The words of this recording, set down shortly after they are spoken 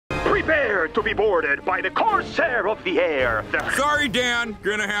Prepare to be boarded by the Corsair of the Air. Sorry, Dan.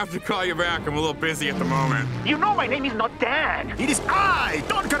 Gonna have to call you back. I'm a little busy at the moment. You know my name is not Dan. It is I,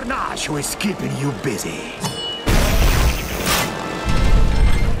 Don Carnage, who is keeping you busy.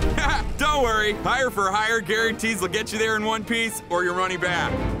 Don't worry. Hire for hire guarantees will get you there in one piece or your money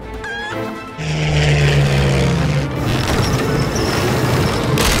back.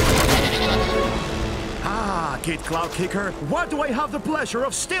 Kit Cloudkicker, what do I have the pleasure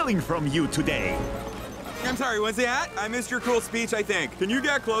of stealing from you today? I'm sorry, what's that? I missed your cool speech, I think. Can you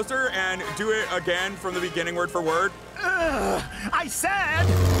get closer and do it again from the beginning word for word? I said...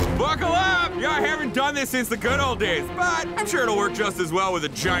 Buckle up! Yeah, I haven't done this since the good old days, but I'm sure it'll work just as well with a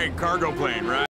giant cargo plane, right?